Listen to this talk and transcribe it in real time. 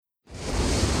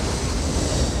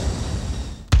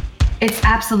It's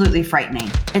absolutely frightening.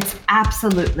 It's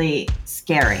absolutely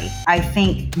scary. I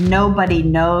think nobody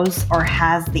knows or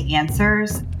has the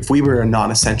answers. If we were a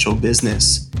non-essential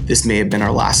business, this may have been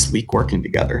our last week working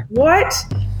together. What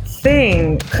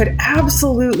thing could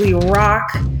absolutely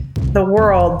rock the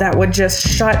world that would just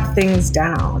shut things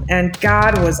down? And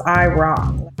God, was I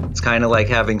wrong? It's kind of like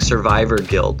having survivor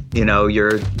guilt. You know,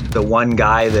 you're the one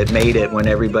guy that made it when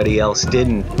everybody else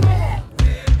didn't.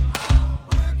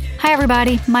 Hi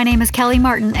everybody, my name is Kelly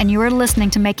Martin and you are listening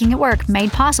to Making It Work,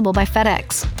 made possible by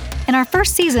FedEx. In our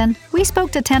first season, we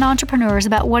spoke to 10 entrepreneurs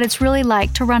about what it's really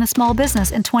like to run a small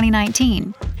business in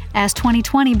 2019. As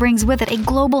 2020 brings with it a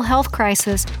global health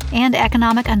crisis and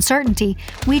economic uncertainty,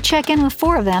 we check in with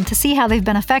 4 of them to see how they've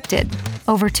been affected.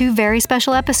 Over 2 very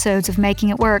special episodes of Making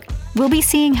It Work, we'll be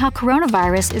seeing how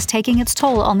coronavirus is taking its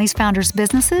toll on these founders'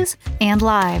 businesses and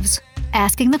lives.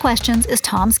 Asking the questions is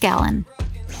Tom Scallon.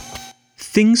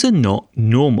 Things are not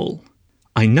normal.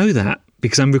 I know that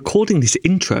because I'm recording this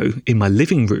intro in my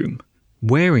living room,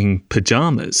 wearing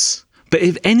pajamas. But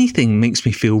if anything makes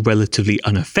me feel relatively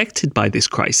unaffected by this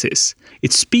crisis,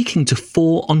 it's speaking to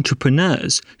 4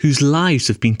 entrepreneurs whose lives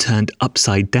have been turned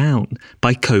upside down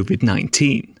by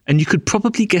COVID-19. And you could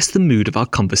probably guess the mood of our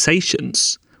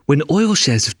conversations. When oil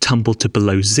shares have tumbled to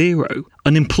below zero,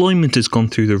 unemployment has gone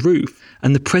through the roof,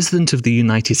 and the President of the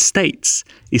United States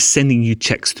is sending you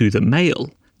checks through the mail,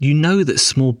 you know that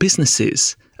small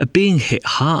businesses are being hit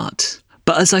hard.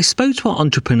 But as I spoke to our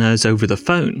entrepreneurs over the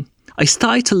phone, I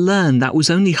started to learn that was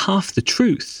only half the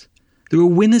truth. There are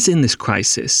winners in this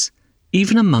crisis,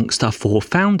 even amongst our 4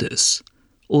 founders.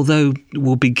 Although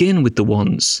we'll begin with the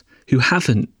ones who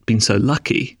haven't been so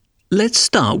lucky. Let's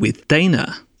start with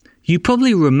Dana. You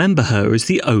probably remember her as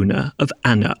the owner of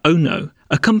Ana Ono,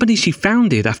 a company she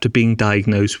founded after being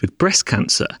diagnosed with breast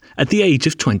cancer at the age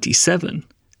of 27.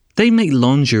 They make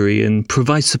lingerie and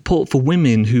provide support for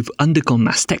women who've undergone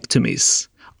mastectomies.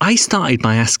 I started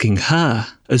by asking her,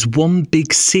 as one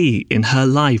big C in her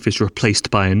life is replaced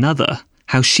by another,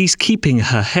 how she's keeping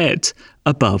her head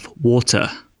above water.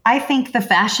 I think the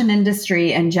fashion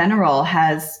industry in general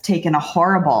has taken a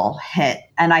horrible hit,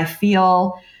 and I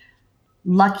feel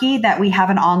lucky that we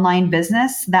have an online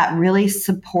business that really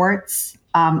supports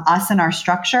us and our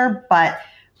structure. But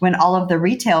when all of the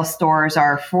retail stores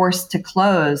are forced to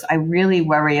close, I really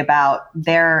worry about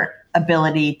their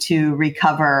ability to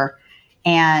recover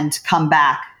and come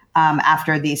back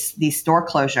after these store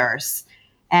closures.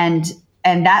 And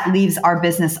that leaves our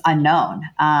business unknown.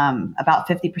 About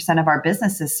 50% of our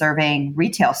business is serving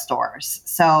retail stores.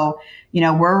 So,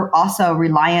 we're also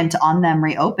reliant on them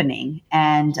reopening.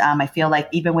 And I feel like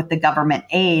even with the government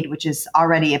aid, which is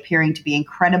already appearing to be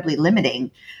incredibly limiting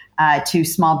to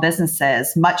small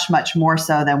businesses, much, much more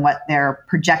so than what they're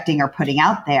projecting or putting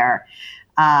out there,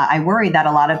 I worry that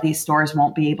a lot of these stores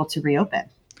won't be able to reopen.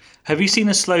 Have you seen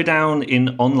a slowdown in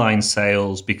online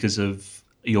sales because of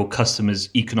your customers'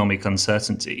 economic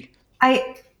uncertainty?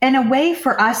 In a way,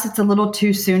 for us, it's a little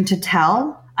too soon to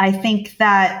tell. I think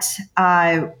that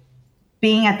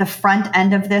being at the front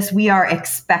end of this, we are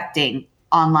expecting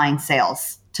online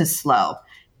sales to slow.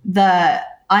 The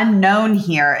unknown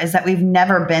here is that we've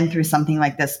never been through something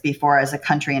like this before as a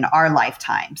country in our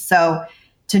lifetime. So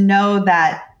to know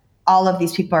that all of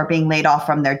these people are being laid off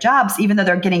from their jobs, even though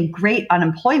they're getting great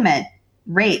unemployment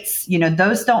rates,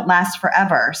 those don't last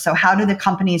forever. So how do the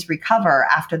companies recover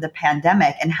after the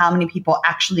pandemic, and how many people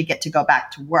actually get to go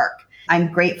back to work?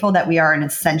 I'm grateful that we are an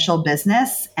essential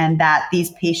business and that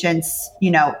these patients,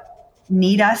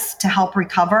 need us to help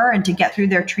recover and to get through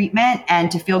their treatment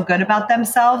and to feel good about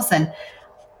themselves. And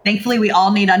thankfully, we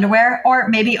all need underwear, or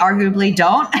maybe arguably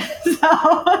don't.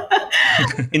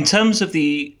 In terms of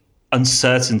the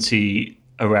uncertainty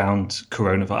around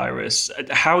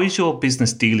coronavirus, how is your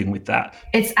business dealing with that?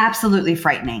 It's absolutely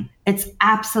frightening. It's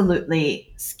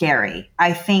absolutely scary.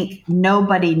 I think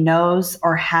nobody knows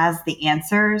or has the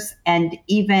answers. And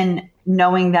even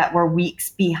knowing that we're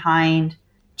weeks behind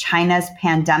China's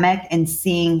pandemic and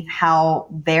seeing how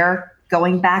they're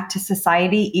going back to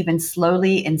society, even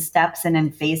slowly in steps and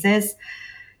in phases,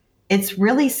 it's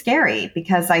really scary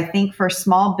because I think for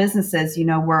small businesses,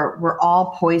 we're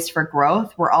all poised for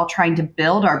growth. We're all trying to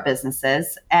build our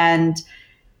businesses. And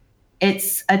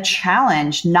it's a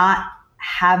challenge not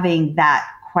having that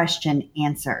question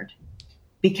answered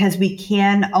because we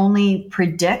can only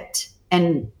predict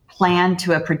and plan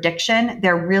to a prediction.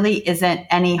 There really isn't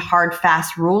any hard,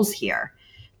 fast rules here.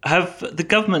 Have the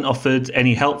government offered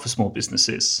any help for small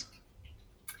businesses?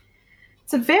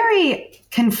 It's a very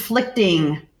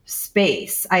conflicting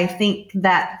space. I think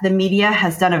that the media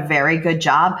has done a very good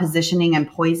job positioning and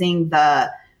poising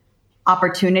the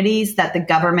opportunities that the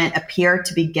government appear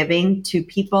to be giving to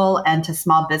people and to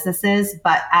small businesses.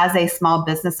 But as a small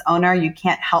business owner, you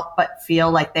can't help but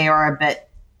feel like they are a bit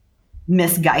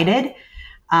misguided.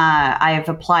 I have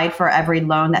applied for every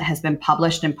loan that has been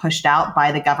published and pushed out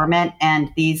by the government, and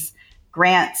these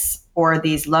grants or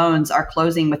these loans are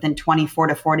closing within 24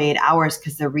 to 48 hours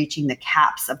because they're reaching the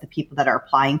caps of the people that are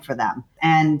applying for them.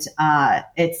 And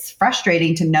it's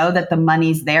frustrating to know that the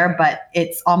money's there, but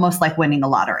it's almost like winning the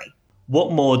lottery.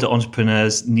 What more do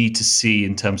entrepreneurs need to see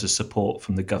in terms of support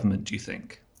from the government, do you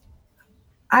think?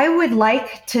 I would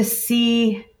like to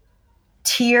see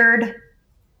tiered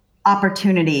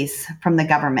opportunities from the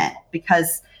government,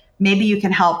 because maybe you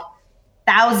can help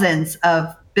thousands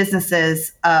of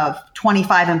businesses of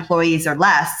 25 employees or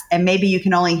less, and maybe you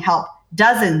can only help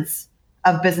dozens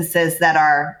of businesses that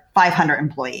are 500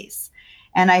 employees.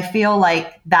 And I feel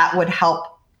like that would help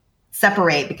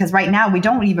separate, because right now we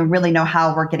don't even really know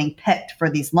how we're getting picked for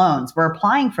these loans. We're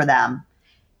applying for them,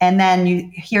 and then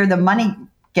you hear the money's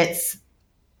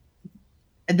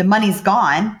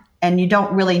gone, and you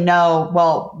don't really know,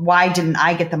 well, why didn't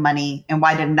I get the money and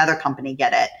why did another company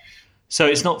get it? So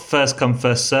it's not first come,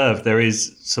 first served. There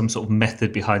is some sort of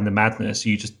method behind the madness.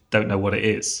 You just don't know what it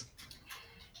is.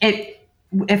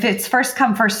 If it's first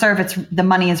come, first serve, the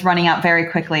money is running out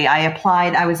very quickly. I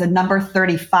applied. I was a number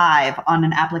 35 on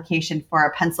an application for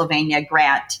a Pennsylvania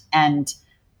grant, and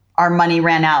our money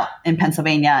ran out in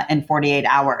Pennsylvania in 48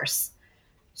 hours.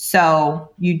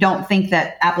 So you don't think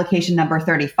that application number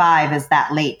 35 is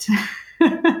that late.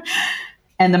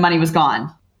 And the money was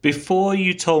gone. Before,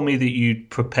 you told me that you'd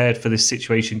prepared for this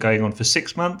situation going on for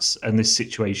 6 months and this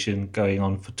situation going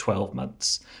on for 12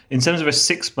 months. In terms of a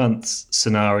 6-month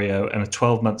scenario and a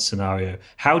 12-month scenario,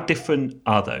 how different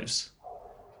are those?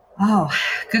 Oh,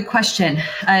 good question.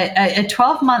 A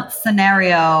 12-month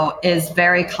scenario is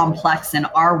very complex in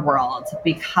our world,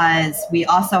 because we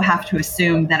also have to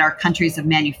assume that our countries of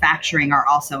manufacturing are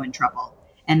also in trouble.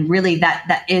 And really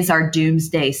that is our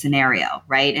doomsday scenario,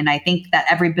 right? And I think that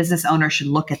every business owner should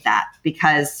look at that,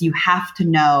 because you have to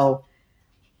know,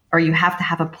 or you have to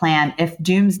have a plan. If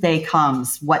doomsday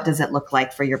comes, what does it look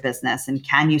like for your business, and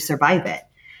can you survive it?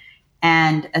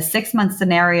 And a 6-month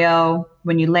scenario,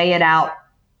 when you lay it out,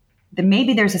 then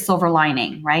maybe there's a silver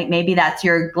lining, right? Maybe that's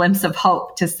your glimpse of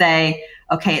hope to say,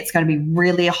 okay, it's going to be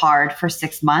really hard for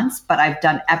 6 months, but I've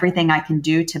done everything I can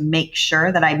do to make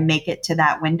sure that I make it to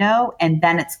that window, and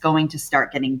then it's going to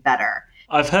start getting better.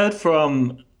 I've heard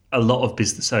from a lot of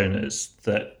business owners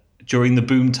that during the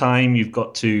boom time, you've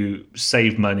got to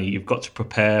save money. You've got to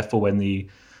prepare for when the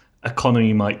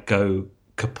economy might go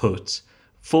kaput.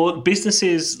 For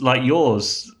businesses like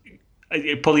yours,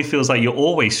 it probably feels like you're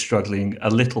always struggling a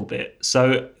little bit.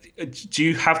 So do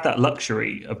you have that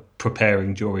luxury of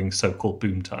preparing during so-called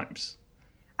boom times?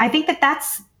 I think that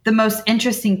that's the most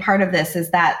interesting part of this,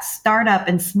 is that startup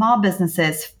and small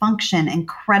businesses function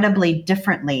incredibly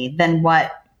differently than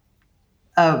what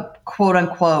a quote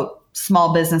unquote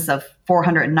small business of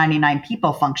 499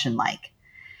 people function like.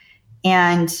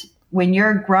 And when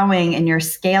you're growing and you're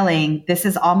scaling, this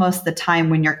is almost the time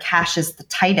when your cash is the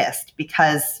tightest,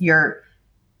 because you're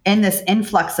in this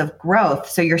influx of growth.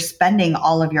 So you're spending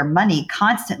all of your money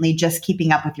constantly just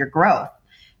keeping up with your growth.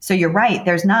 So you're right.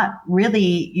 You're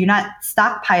not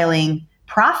stockpiling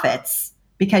profits,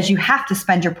 because you have to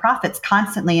spend your profits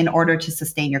constantly in order to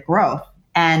sustain your growth.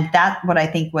 And that's what I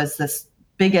think was this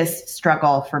biggest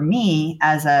struggle for me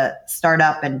as a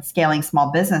startup and scaling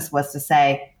small business, was to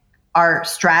say our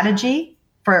strategy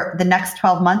for the next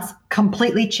 12 months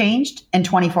completely changed in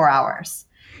 24 hours.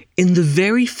 In the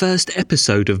very first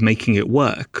episode of Making It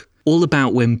Work, all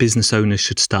about when business owners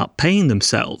should start paying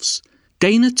themselves,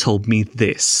 Dana told me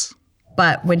this.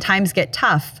 But when times get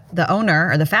tough, the owner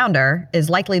or the founder is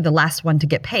likely the last one to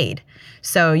get paid.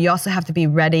 So you also have to be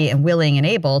ready and willing and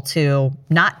able to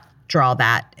not draw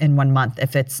that in 1 month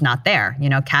if it's not there. You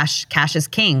know, cash is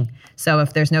king. So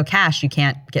if there's no cash, you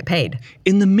can't get paid.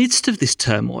 In the midst of this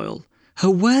turmoil,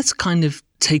 her words kind of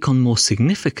take on more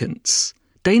significance.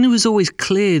 Dana was always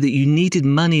clear that you needed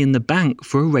money in the bank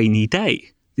for a rainy day.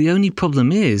 The only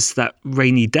problem is that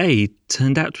rainy day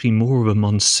turned out to be more of a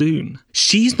monsoon.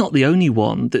 She's not the only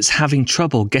one that's having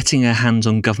trouble getting her hands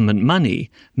on government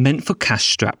money meant for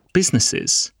cash-strapped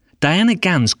businesses. Diana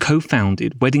Gans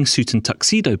co-founded wedding suit and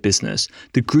tuxedo business,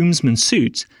 The Groomsman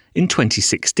Suit, in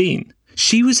 2016.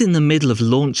 She was in the middle of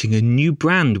launching a new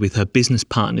brand with her business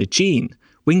partner Jean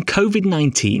when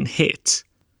COVID-19 hit.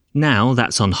 Now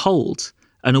that's on hold,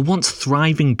 and a once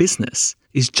thriving business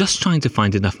is just trying to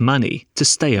find enough money to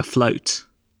stay afloat.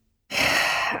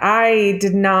 I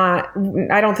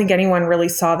don't think anyone really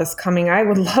saw this coming. I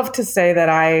would love to say that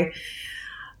I,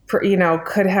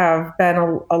 could have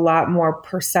been a lot more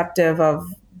perceptive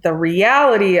of the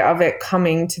reality of it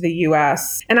coming to the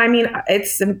US. And I mean,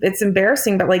 it's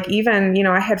embarrassing, but like, even,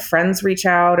 I had friends reach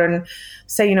out and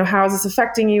say, how is this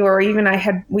affecting you? Or even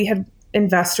we had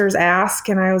investors ask,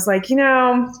 and I was like,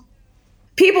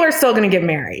 people are still going to get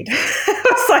married.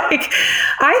 It's like,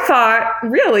 I thought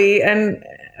really, and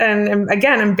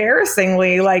again,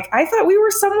 embarrassingly, like I thought we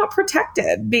were somewhat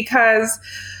protected because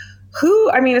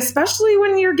especially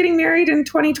when you're getting married in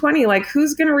 2020, like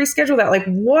who's going to reschedule that? Like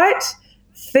what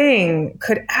thing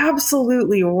could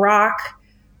absolutely rock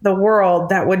the world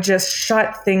that would just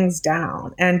shut things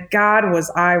down? And God, was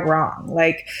I wrong?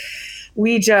 Like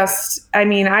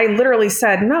I literally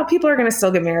said, no, people are going to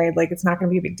still get married. Like it's not going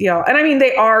to be a big deal. And I mean,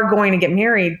 they are going to get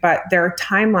married, but their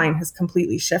timeline has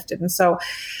completely shifted. And so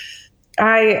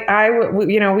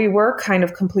we were kind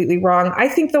of completely wrong. I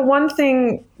think the one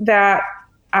thing that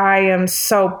I am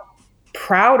so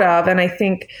proud of, and I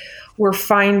think we're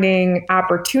finding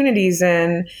opportunities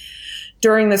in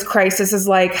during this crisis, is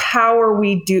like, how are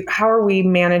we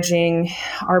managing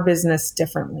our business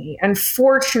differently? And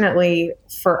fortunately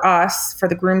for us, for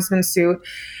the Groomsman Suit,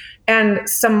 and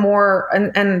some more,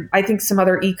 and I think some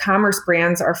other e-commerce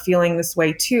brands are feeling this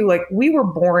way too. Like we were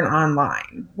born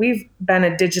online. We've been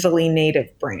a digitally native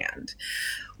brand.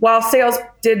 While sales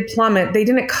did plummet, they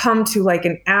didn't come to like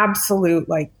an absolute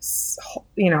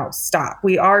stop.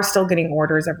 We are still getting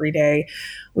orders every day.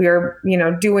 We are,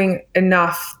 doing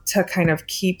enough to kind of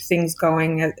keep things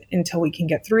going until we can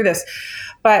get through this.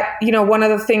 But, one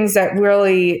of the things that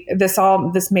really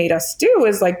this made us do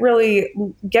is like really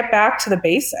get back to the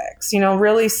basics,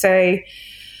 really say,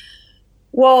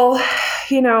 well,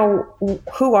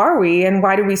 who are we and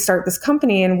why did we start this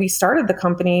company? And we started the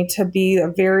company to be a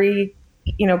very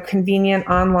convenient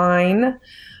online,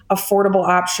 affordable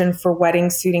option for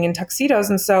weddings, suiting, and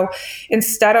tuxedos. And so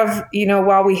instead of,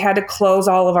 while we had to close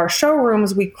all of our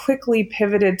showrooms, we quickly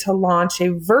pivoted to launch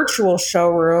a virtual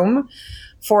showroom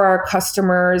for our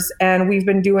customers. And we've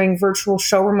been doing virtual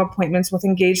showroom appointments with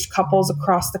engaged couples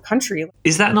across the country.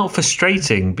 Is that not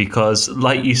frustrating? Because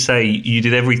like you say, you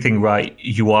did everything right.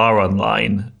 You are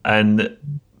online, and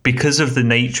because of the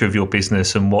nature of your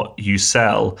business and what you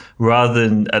sell, rather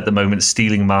than at the moment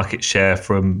stealing market share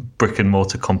from brick and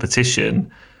mortar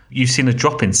competition, you've seen a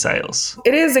drop in sales.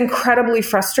 It is incredibly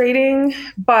frustrating,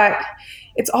 but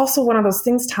it's also one of those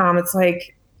things, Tom. It's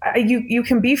like you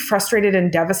can be frustrated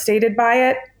and devastated by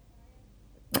it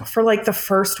for like the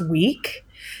first week.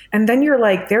 And then you're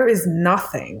like, there is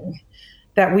nothing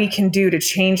that we can do to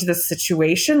change this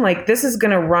situation. Like this is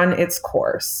going to run its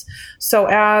course. So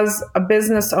as a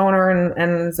business owner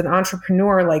and as an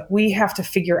entrepreneur, like we have to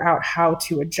figure out how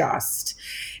to adjust.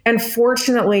 And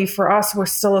fortunately for us, we're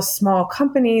still a small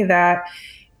company that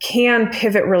can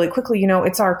pivot really quickly.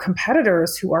 It's our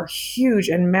competitors who are huge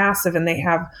and massive, and they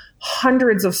have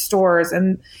hundreds of stores,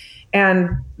 and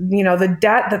the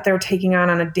debt that they're taking on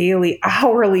a daily,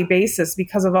 hourly basis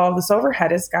because of all this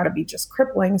overhead has got to be just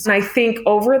crippling. And I think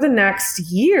over the next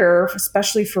year,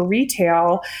 especially for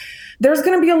retail, there's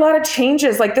going to be a lot of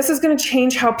changes. Like this is going to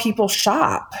change how people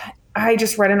shop. I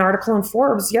just read an article in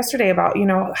Forbes yesterday about,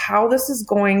 how this is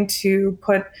going to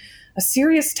put a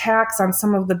serious tax on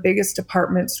some of the biggest,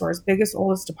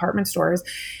 oldest department stores.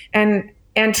 And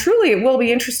truly, it will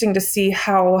be interesting to see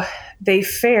how they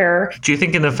fare. Do you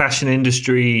think in the fashion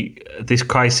industry, this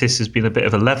crisis has been a bit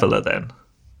of a leveler then?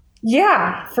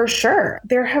 Yeah, for sure.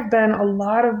 There have been a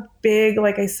lot of big,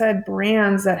 like I said,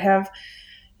 brands that have,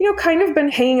 kind of been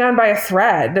hanging on by a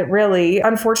thread, really.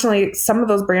 Unfortunately, some of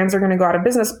those brands are going to go out of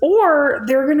business, or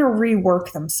they're going to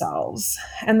rework themselves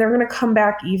and they're going to come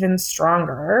back even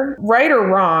stronger. Right or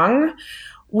wrong,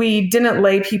 we didn't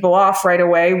lay people off right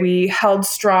away. We held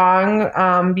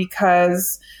strong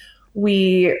because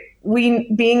we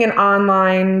being an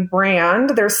online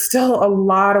brand, there's still a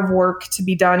lot of work to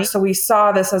be done. So we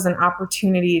saw this as an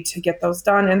opportunity to get those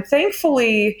done. And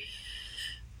thankfully,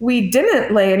 we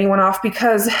didn't lay anyone off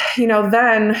because,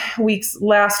 then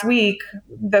last week,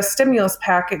 the stimulus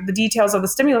package, the details of the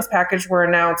stimulus package were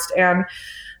announced, and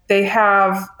they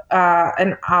have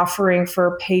an offering for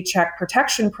a Paycheck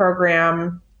Protection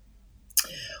Program,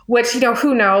 which,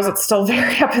 who knows? It's still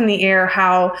very up in the air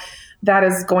how that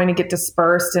is going to get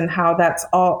dispersed and how it's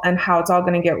all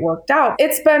going to get worked out.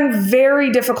 It's been very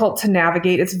difficult to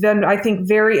navigate. It's been, I think,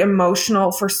 very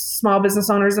emotional for small business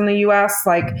owners in the U.S.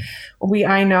 Like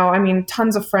I know,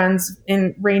 tons of friends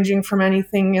ranging from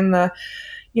anything in the,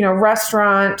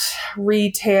 restaurant,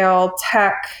 retail,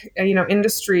 tech,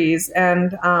 industries.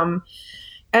 And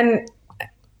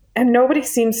and nobody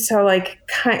seems to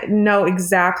know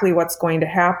exactly what's going to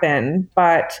happen,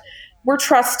 but we're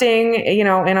trusting, in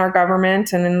our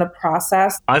government and in the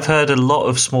process. I've heard a lot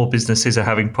of small businesses are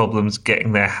having problems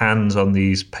getting their hands on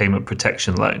these payment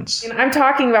protection loans. And I'm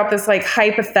talking about this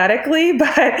hypothetically,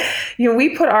 but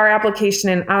we put our application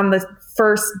in on the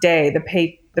first day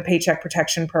the Paycheck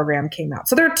Protection Program came out.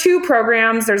 So there are two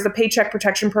programs. There's the Paycheck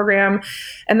Protection Program,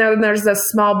 and then there's the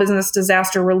Small Business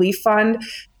Disaster Relief Fund.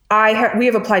 We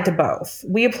have applied to both.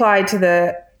 We applied to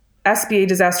the SBA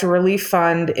Disaster Relief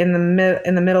Fund in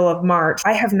the middle of March.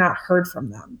 I have not heard from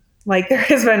them. There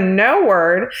has been no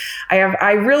word.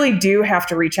 I really do have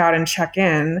to reach out and check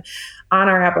in on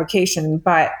our application,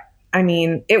 but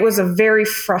it was a very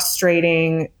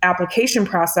frustrating application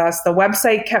process. The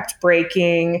website kept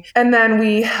breaking. And then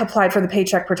we applied for the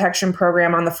Paycheck Protection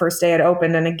Program on the first day it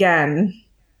opened. And again,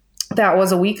 that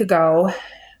was a week ago.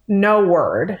 No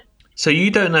word. So you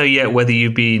don't know yet whether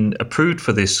you've been approved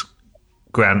for this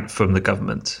grant from the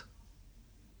government?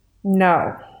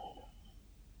 No.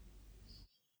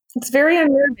 It's very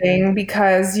unnerving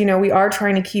because, we are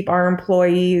trying to keep our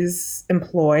employees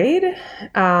employed.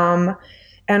 And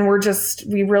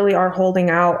we really are holding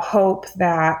out hope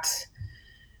that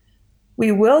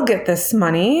we will get this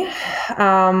money.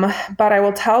 But I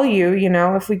will tell you,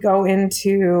 if we go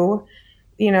into,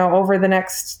 over the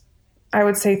next, I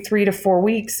would say 3 to 4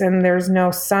 weeks and there's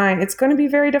no sign, it's going to be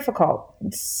very difficult.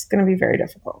 It's going to be very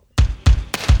difficult.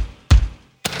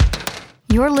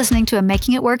 You're listening to a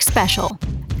Making It Work special.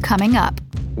 Coming up.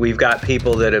 We've got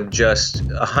people that have just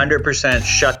 100%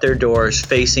 shut their doors,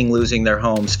 facing losing their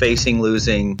homes, facing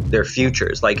losing their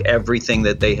futures. Everything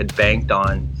that they had banked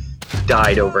on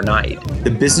died overnight.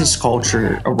 The business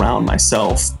culture around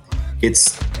myself,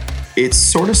 it's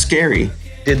sort of scary.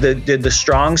 Did the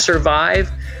strong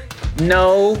survive?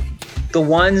 No. The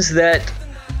ones that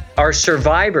are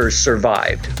survivors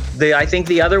survived. I think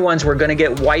the other ones were going to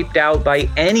get wiped out by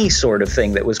any sort of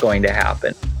thing that was going to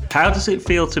happen. How does it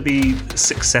feel to be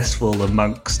successful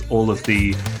amongst all of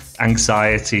the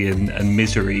anxiety and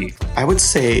misery? I would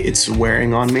say it's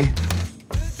wearing on me.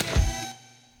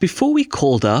 Before we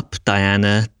called up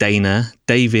Diana, Dana,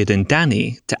 David and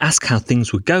Danny to ask how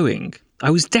things were going, I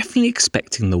was definitely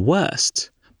expecting the worst.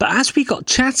 But as we got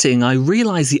chatting, I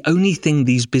realised the only thing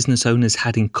these business owners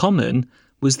had in common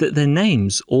was that their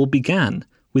names all began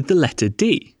with the letter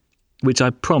D, which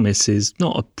I promise is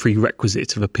not a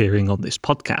prerequisite of appearing on this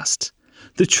podcast.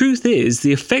 The truth is,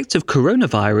 the effect of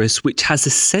coronavirus, which has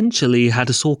essentially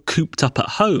had us all cooped up at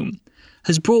home,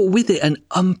 has brought with it an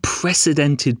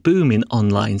unprecedented boom in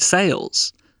online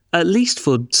sales, at least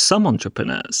for some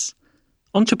entrepreneurs.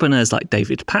 Entrepreneurs like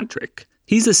David Patrick.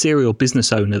 He's a serial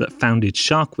business owner that founded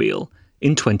Sharkwheel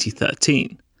in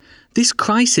 2013. This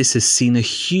crisis has seen a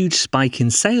huge spike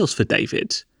in sales for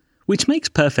David, which makes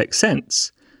perfect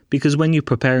sense, because when you're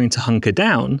preparing to hunker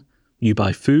down, you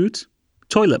buy food,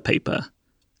 toilet paper,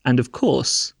 and of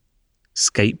course,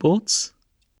 skateboards.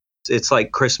 It's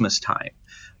like Christmas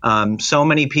time. So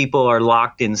many people are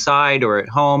locked inside or at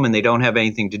home and they don't have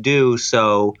anything to do.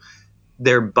 So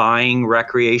they're buying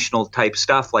recreational type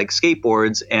stuff like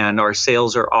skateboards, and our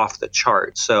sales are off the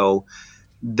chart. So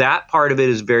that part of it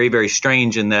is very, very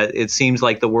strange in that it seems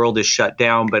like the world is shut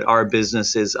down, but our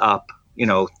business is up,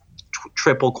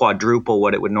 triple, quadruple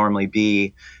what it would normally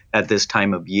be at this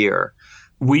time of year.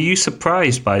 Were you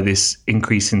surprised by this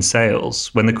increase in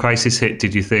sales? When the crisis hit,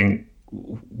 did you think,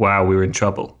 wow, we were in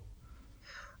trouble?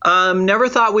 Never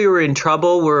thought we were in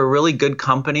trouble. We're a really good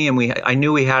company, and I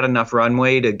knew we had enough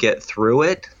runway to get through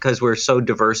it because we're so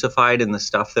diversified in the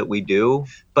stuff that we do.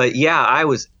 But yeah, I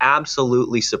was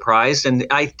absolutely surprised, and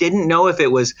I didn't know if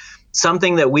it was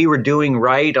something that we were doing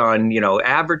right on,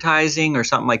 advertising or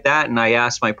something like that. And I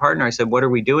asked my partner, I said, what are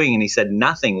we doing? And he said,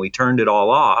 nothing. We turned it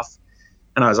all off.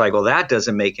 And I was like, well, that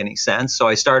doesn't make any sense. So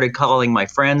I started calling my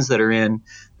friends that are in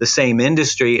the same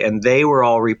industry, and they were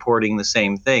all reporting the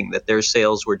same thing, that their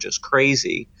sales were just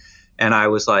crazy. And I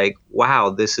was like,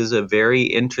 wow, this is a very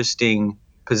interesting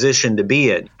position to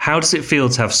be in. How does it feel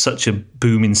to have such a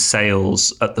boom in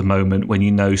sales at the moment when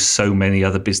you know so many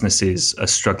other businesses are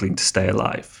struggling to stay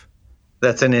alive?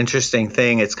 That's an interesting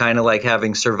thing. It's kind of like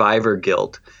having survivor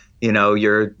guilt.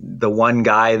 You're the one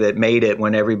guy that made it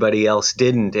when everybody else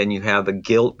didn't, and you have a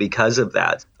guilt because of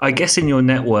that. I guess in your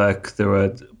network, there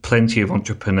are plenty of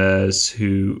entrepreneurs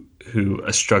who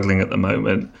are struggling at the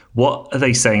moment. What are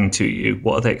they saying to you?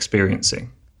 What are they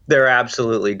experiencing? They're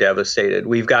absolutely devastated.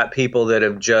 We've got people that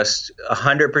have just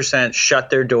 100%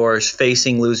 shut their doors,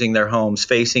 facing losing their homes,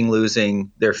 facing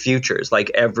losing their futures.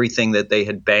 Everything that they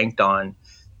had banked on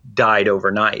died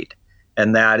overnight.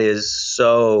 And that is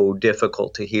so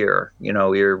difficult to hear.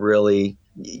 You're really,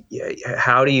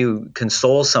 how do you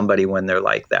console somebody when they're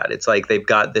like that? It's like they've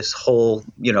got this whole,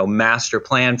 master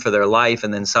plan for their life,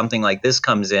 and then something like this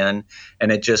comes in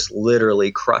and it just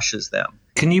literally crushes them.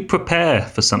 Can you prepare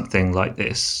for something like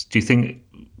this? Do you think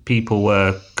people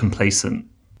were complacent?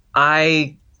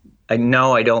 I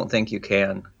don't think you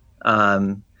can.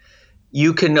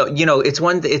 You can,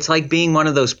 it's like being one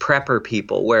of those prepper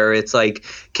people where it's like,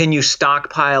 can you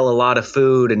stockpile a lot of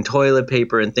food and toilet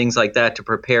paper and things like that to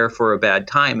prepare for a bad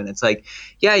time? And it's like,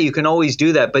 yeah, you can always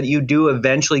do that, but you do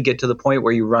eventually get to the point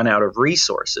where you run out of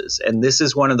resources. And this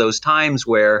is one of those times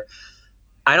where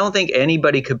I don't think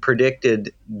anybody could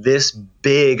predicted this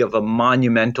big of a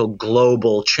monumental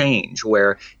global change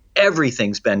where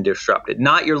everything's been disrupted.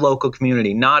 Not your local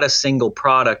community, not a single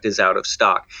product is out of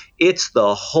stock. It's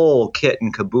the whole kit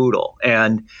and caboodle.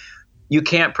 And you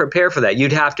can't prepare for that.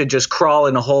 You'd have to just crawl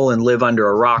in a hole and live under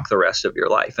a rock the rest of your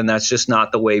life. And that's just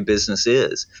not the way business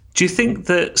is. Do you think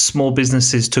that small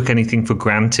businesses took anything for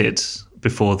granted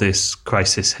before this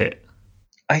crisis hit?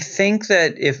 I think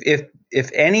that if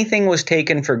anything was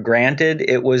taken for granted,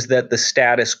 it was that the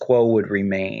status quo would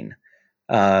remain.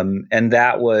 And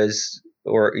that was,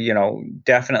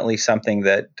 definitely something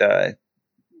that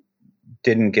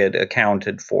didn't get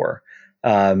accounted for.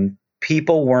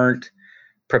 People weren't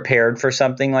prepared for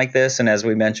something like this. And as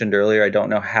we mentioned earlier, I don't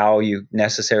know how you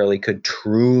necessarily could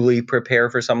truly prepare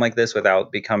for something like this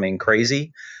without becoming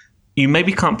crazy. You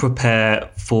maybe can't prepare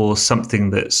for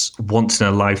something that's once in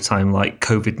a lifetime like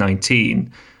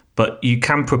COVID-19, but you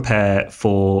can prepare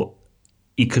for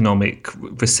economic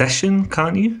recession,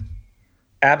 can't you?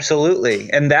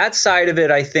 Absolutely. And that side of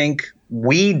it, I think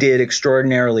we did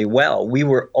extraordinarily well. We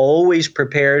were always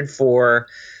prepared for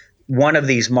one of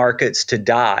these markets to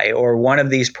die, or one of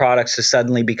these products to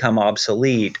suddenly become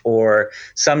obsolete, or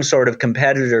some sort of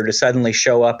competitor to suddenly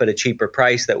show up at a cheaper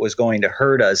price that was going to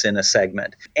hurt us in a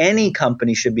segment. Any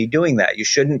company should be doing that. You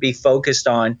shouldn't be focused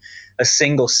on a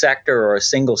single sector or a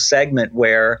single segment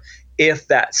where if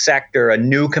that sector, a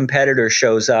new competitor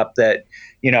shows up that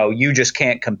you just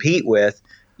can't compete with,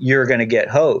 you're going to get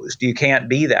hosed. You can't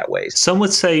be that way. Some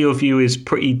would say your view is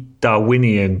pretty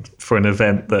Darwinian for an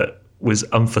event that was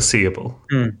unforeseeable.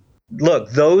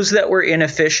 Look, those that were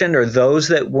inefficient or those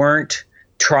that weren't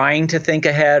trying to think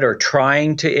ahead or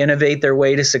trying to innovate their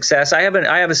way to success. I have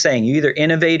a saying, you either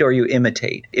innovate or you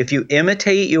imitate. If you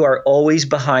imitate, you are always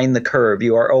behind the curve.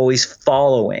 You are always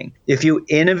following. If you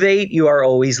innovate, you are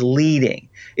always leading.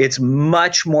 It's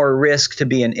much more risk to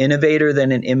be an innovator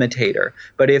than an imitator.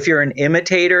 But if you're an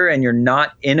imitator and you're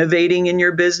not innovating in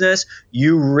your business,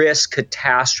 you risk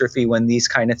catastrophe when these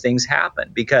kind of things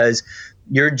happen, because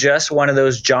you're just one of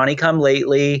those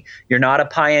Johnny-come-lately. You're not a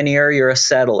pioneer, you're a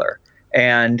settler.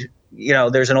 And,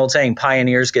 there's an old saying,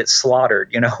 pioneers get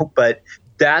slaughtered, but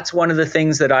that's one of the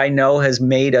things that I know has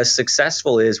made us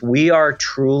successful is we are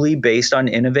truly based on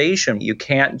innovation. You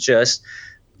can't just,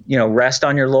 rest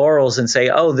on your laurels and say,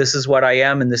 oh, this is what I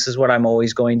am and this is what I'm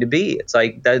always going to be. It's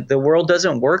like the world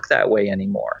doesn't work that way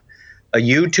anymore. A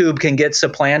YouTube can get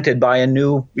supplanted by a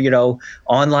new,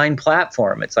 online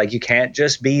platform. It's like you can't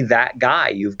just be that guy.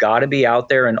 You've got to be out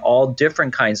there in all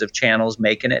different kinds of channels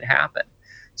making it happen.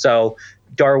 So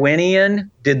Darwinian,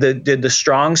 did the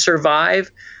strong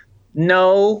survive?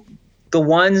 No, the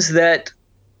ones that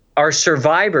are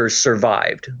survivors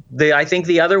survived. I think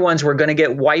the other ones were going to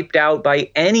get wiped out by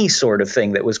any sort of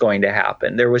thing that was going to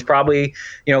happen. There was probably,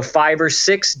 5 or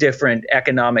 6 different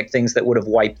economic things that would have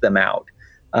wiped them out.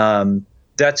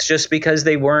 That's just because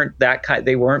they weren't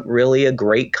they weren't really a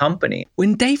great company.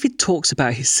 When David talks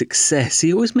about his success,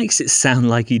 he always makes it sound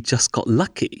like he just got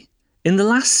lucky. In the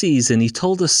last season, he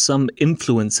told us some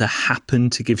influencer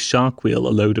happened to give Sharkwheel a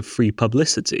load of free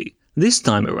publicity. This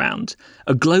time around,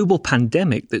 a global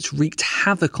pandemic that's wreaked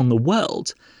havoc on the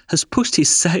world has pushed his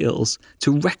sales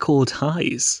to record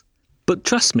highs. But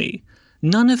trust me,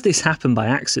 none of this happened by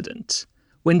accident.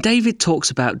 When David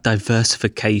talks about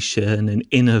diversification and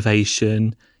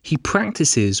innovation, he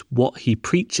practices what he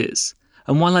preaches.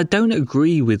 And while I don't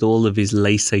agree with all of his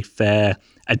laissez-faire,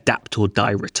 adapt or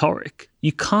die rhetoric,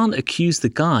 you can't accuse the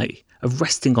guy of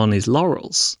resting on his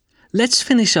laurels. Let's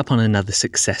finish up on another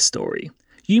success story.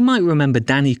 You might remember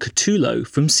Danny Cotullo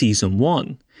from season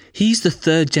 1. He's the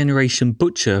 3rd generation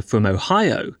butcher from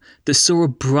Ohio that saw a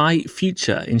bright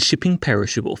future in shipping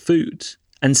perishable foods,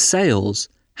 and sales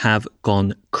have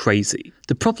gone crazy.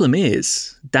 The problem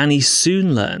is, Danny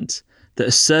soon learned that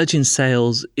a surge in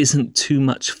sales isn't too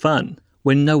much fun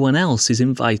when no one else is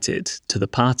invited to the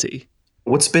party.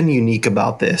 What's been unique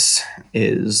about this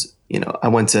is, I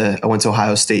went to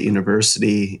Ohio State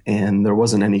University, and there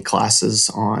wasn't any classes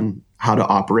on how to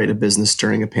operate a business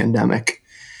during a pandemic.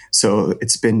 So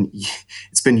it's been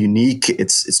unique.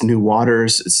 It's new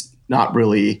waters. It's not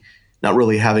really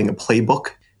having a playbook.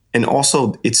 And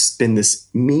also it's been this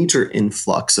major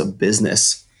influx of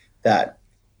business that,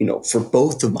 for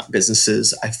both of my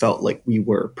businesses, I felt like we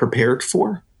were prepared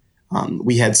for.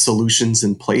 We had solutions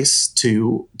in place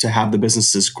to have the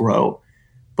businesses grow,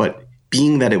 but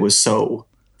being that it was so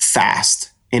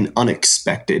fast and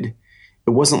unexpected,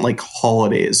 it wasn't like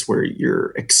holidays where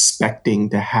you're expecting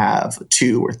to have a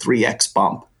 2 or 3x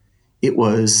bump. It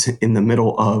was in the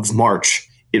middle of March.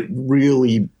 It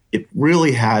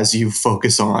really has you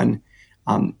focus on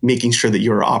making sure that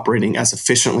you're operating as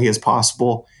efficiently as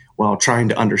possible while trying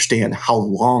to understand how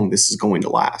long this is going to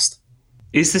last.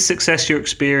 Is the success you're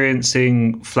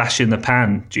experiencing flash in the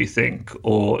pan, do you think,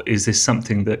 or is this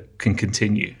something that can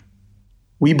continue?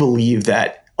 We believe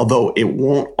that although it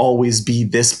won't always be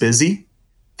this busy,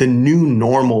 the new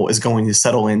normal is going to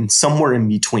settle in somewhere in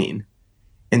between.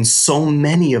 And so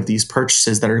many of these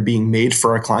purchases that are being made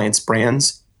for our clients'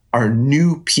 brands are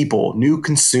new people, new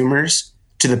consumers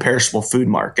to the perishable food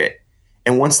market.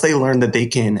 And once they learn that they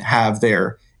can have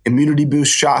their immunity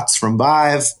boost shots from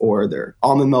Vive, or their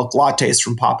almond milk lattes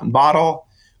from Pop and Bottle,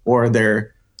 or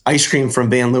their ice cream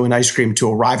from Van Leeuwen Ice Cream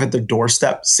to arrive at their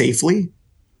doorstep safely,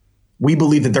 we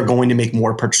believe that they're going to make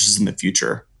more purchases in the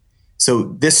future.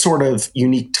 So this sort of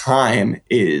unique time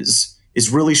is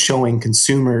really showing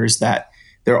consumers that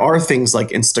there are things like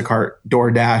Instacart,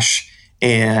 DoorDash,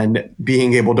 and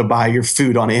being able to buy your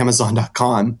food on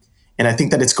Amazon.com. And I think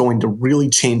that it's going to really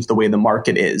change the way the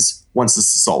market is once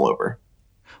this is all over.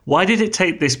 Why did it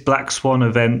take this Black Swan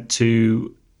event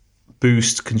to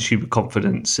boost consumer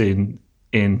confidence in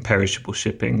perishable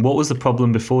shipping? What was the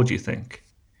problem before, do you think?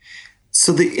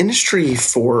 So the industry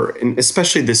and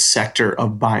especially this sector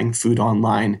of buying food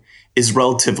online is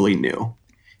relatively new.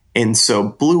 And so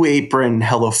Blue Apron,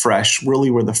 HelloFresh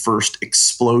really were the first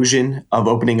explosion of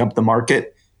opening up the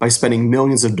market by spending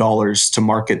millions of dollars to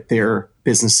market their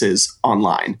businesses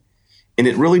online. And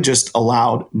it really just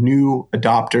allowed new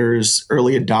adopters,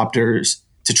 early adopters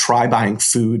to try buying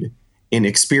food and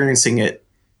experiencing it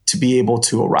to be able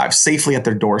to arrive safely at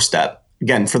their doorstep,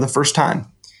 again, for the first time.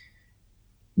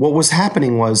 What was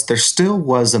happening was there still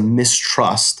was a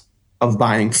mistrust of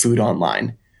buying food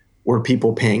online. Were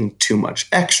people paying too much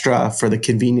extra for the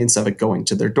convenience of it going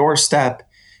to their doorstep?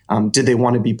 Did they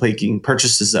want to be making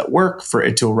purchases at work for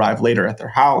it to arrive later at their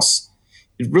house?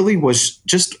 It really was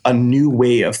just a new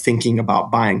way of thinking about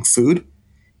buying food.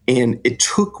 And it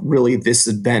took really this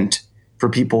event for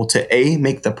people to A,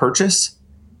 make the purchase,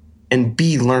 and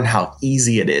B, learn how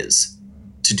easy it is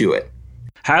to do it.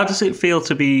 How does it feel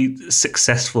to be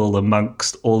successful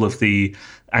amongst all of the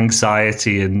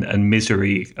anxiety and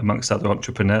misery amongst other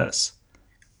entrepreneurs?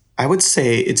 I would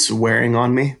say it's wearing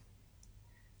on me.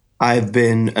 I've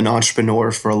been an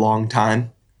entrepreneur for a long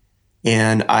time,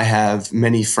 and I have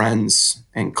many friends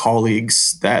and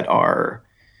colleagues that are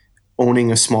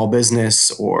owning a small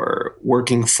business or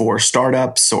working for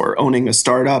startups or owning a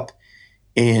startup.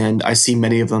 And I see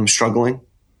many of them struggling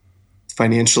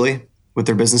financially with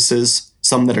their businesses,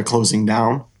 some that are closing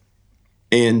down.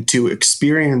 And to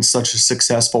experience such a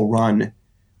successful run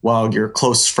while your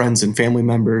close friends and family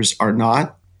members are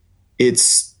not,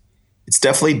 it's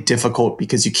definitely difficult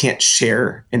because you can't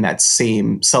share in that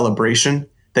same celebration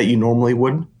that you normally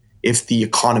would if the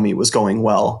economy was going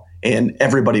well and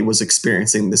everybody was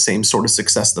experiencing the same sort of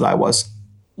success that I was.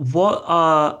 What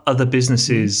are other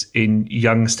businesses in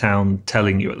Youngstown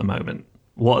telling you at the moment?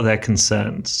 What are their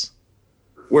concerns?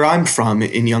 Where I'm from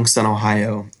in Youngstown,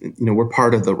 Ohio, we're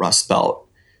part of the Rust Belt.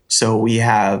 So we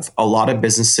have a lot of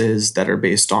businesses that are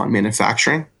based on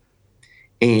manufacturing,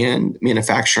 and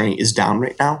manufacturing is down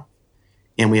right now.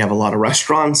 And we have a lot of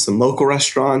restaurants and local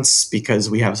restaurants because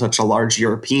we have such a large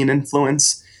European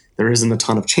influence. There isn't a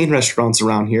ton of chain restaurants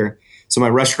around here. So my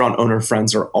restaurant owner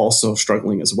friends are also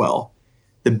struggling as well.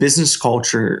 The business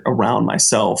culture around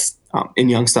myself in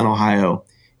Youngstown, Ohio,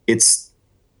 it's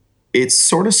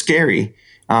sort of scary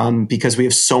because we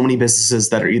have so many businesses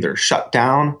that are either shut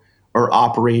down or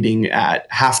operating at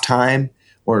halftime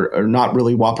or not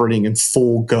really operating in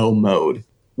full go mode.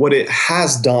 What it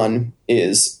has done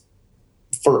is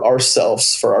for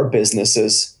ourselves, for our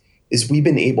businesses, is we've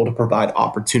been able to provide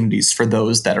opportunities for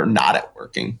those that are not at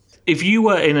working. If you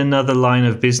were in another line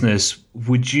of business,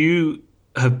 would you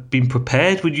have been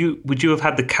prepared? Would you have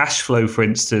had the cash flow, for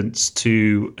instance,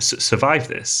 to survive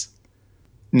this?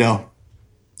 No,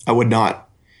 I would not.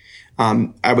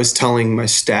 I was telling my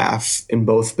staff in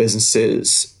both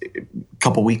businesses a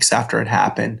couple weeks after it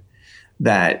happened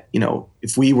that,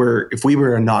 if we were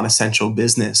a non-essential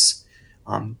business,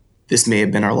 this may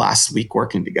have been our last week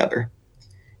working together.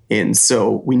 And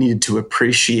so we needed to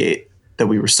appreciate that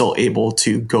we were still able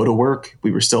to go to work.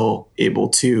 We were still able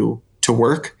to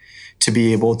work, to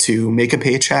be able to make a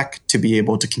paycheck, to be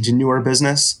able to continue our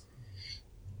business.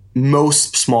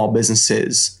 Most small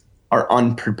businesses are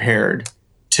unprepared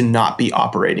to not be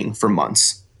operating for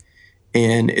months.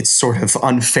 And it's sort of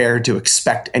unfair to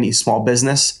expect any small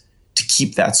business to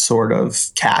keep that sort of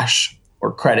cash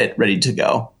or credit ready to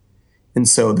go. And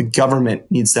so the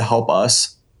government needs to help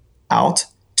us out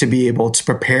to be able to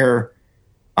prepare,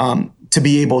 to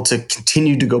be able to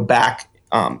continue to go back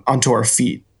onto our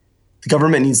feet. The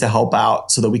government needs to help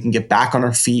out so that we can get back on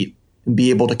our feet and be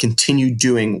able to continue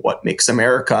doing what makes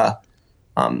America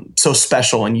so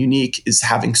special and unique, is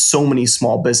having so many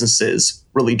small businesses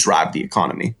really drive the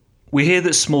economy. We hear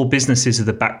that small businesses are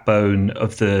the backbone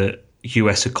of the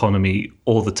US economy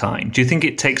all the time. Do you think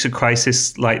it takes a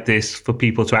crisis like this for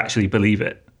people to actually believe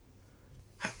it?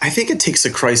 I think it takes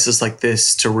a crisis like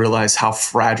this to realize how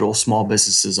fragile small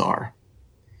businesses are,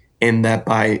 and that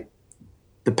by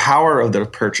the power of their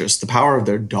purchase, the power of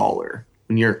their dollar,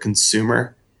 when you're a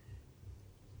consumer,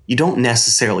 you don't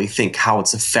necessarily think how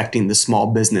it's affecting the small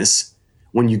business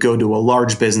when you go to a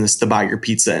large business to buy your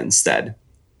pizza instead,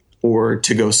 or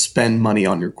to go spend money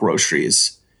on your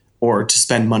groceries, or to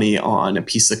spend money on a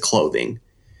piece of clothing.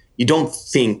 You don't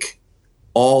think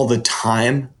all the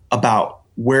time about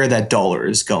where that dollar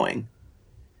is going.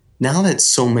 Now that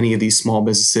so many of these small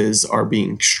businesses are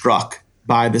being struck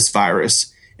by this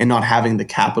virus and not having the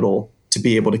capital to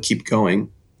be able to keep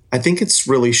going, I think it's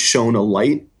really shown a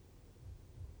light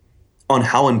on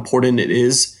how important it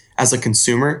is as a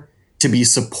consumer to be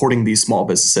supporting these small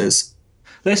businesses.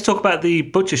 Let's talk about the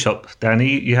butcher shop,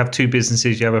 Danny. You have two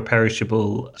businesses. You have a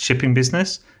perishable shipping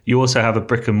business. You also have a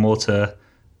brick and mortar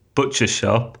butcher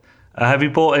shop. Have you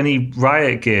bought any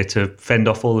riot gear to fend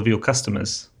off all of your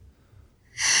customers?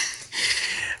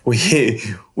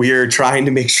 We are trying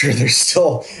to make sure there's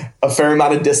still a fair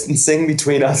amount of distancing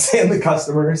between us and the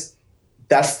customers.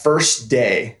 That first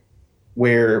day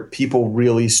where people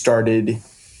really started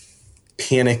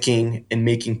panicking and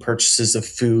making purchases of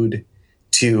food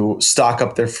to stock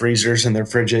up their freezers and their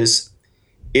fridges,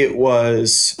 it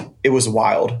was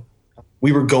wild.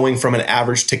 We were going from an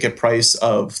average ticket price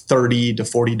of $30 to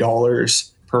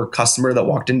 $40 per customer that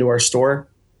walked into our store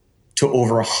to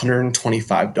over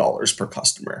 $125 per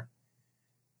customer.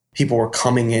 People were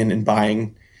coming in and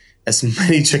buying as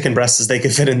many chicken breasts as they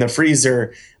could fit in the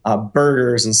freezer,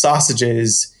 burgers and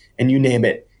sausages, and you name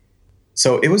it.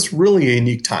 So it was really a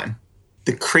unique time.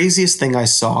 The craziest thing I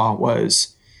saw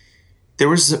was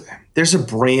there's a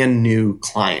brand new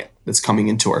client that's coming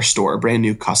into our store, a brand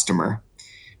new customer,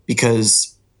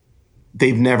 because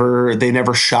they've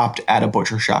never shopped at a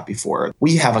butcher shop before.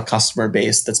 We have a customer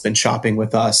base that's been shopping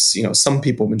with us. Some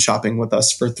people have been shopping with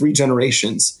us for 3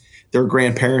 generations. Their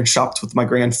grandparents shopped with my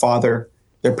grandfather.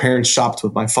 Their parents shopped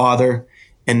with my father,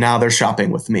 and now they're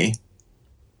shopping with me.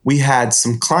 We had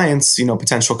some clients,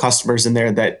 potential customers in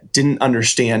there that didn't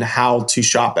understand how to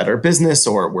shop at our business,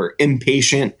 or were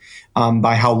impatient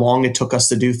by how long it took us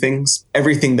to do things.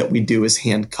 Everything that we do is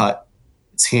hand cut.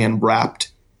 It's hand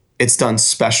wrapped. It's done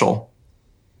special.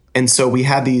 And so we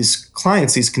had these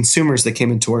clients, these consumers that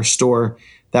came into our store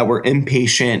that were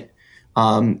impatient.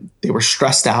 They were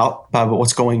stressed out by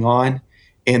what's going on,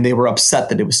 and they were upset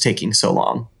that it was taking so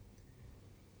long.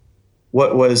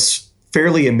 What was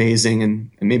fairly amazing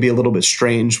and maybe a little bit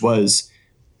strange was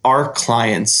our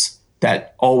clients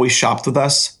that always shopped with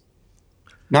us,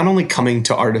 not only coming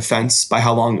to our defense by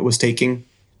how long it was taking,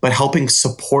 but helping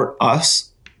support us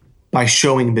by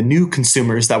showing the new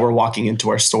consumers that were walking into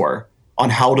our store on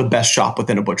how to best shop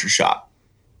within a butcher shop.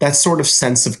 That sort of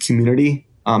sense of community,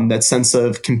 that sense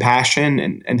of compassion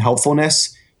and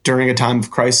helpfulness during a time of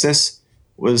crisis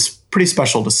was pretty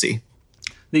special to see.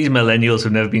 These millennials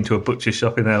have never been to a butcher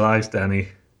shop in their lives, Danny.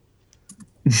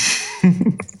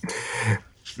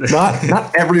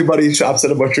 Not everybody shops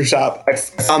at a butcher shop. I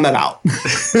found that out.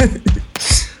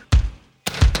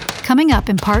 Coming up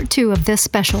in part 2 of this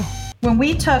special. When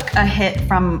we took a hit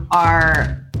from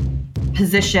our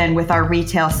position with our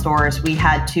retail stores, we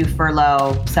had to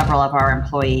furlough several of our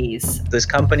employees. This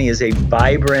company is a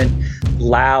vibrant,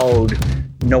 loud,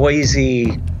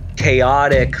 noisy,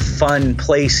 chaotic, fun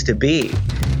place to be.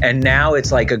 And now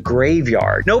it's like a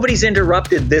graveyard. Nobody's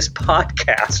interrupted this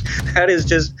podcast. That is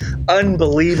just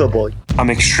unbelievable.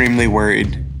 I'm extremely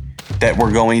worried that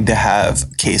we're going to have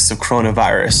a case of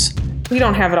coronavirus. We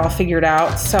don't have it all figured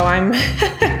out. So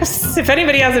if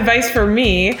anybody has advice for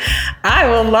me, I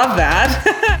will love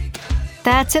that.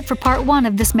 That's it for part 1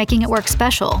 of this Making It Work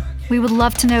special. We would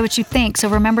love to know what you think, so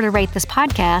remember to rate this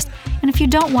podcast. And if you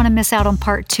don't want to miss out on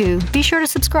part 2, be sure to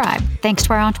subscribe. Thanks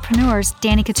to our entrepreneurs,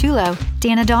 Danny Catullo,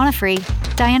 Dana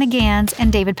Donofree, Diana Gans,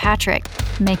 and David Patrick.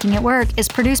 Making It Work is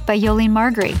produced by Yolene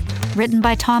Margery, written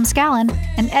by Tom Scallon,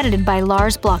 and edited by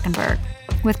Lars Blockenberg,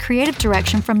 with creative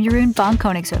direction from Jeroen van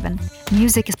Koningshoven.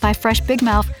 Music is by Fresh Big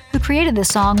Mouth, who created this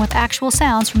song with actual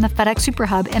sounds from the FedEx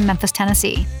Superhub in Memphis,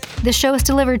 Tennessee. This show is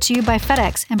delivered to you by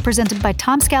FedEx and presented by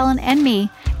Tom Scallon and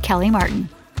me, Kelly Martin.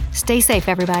 Stay safe,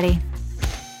 everybody.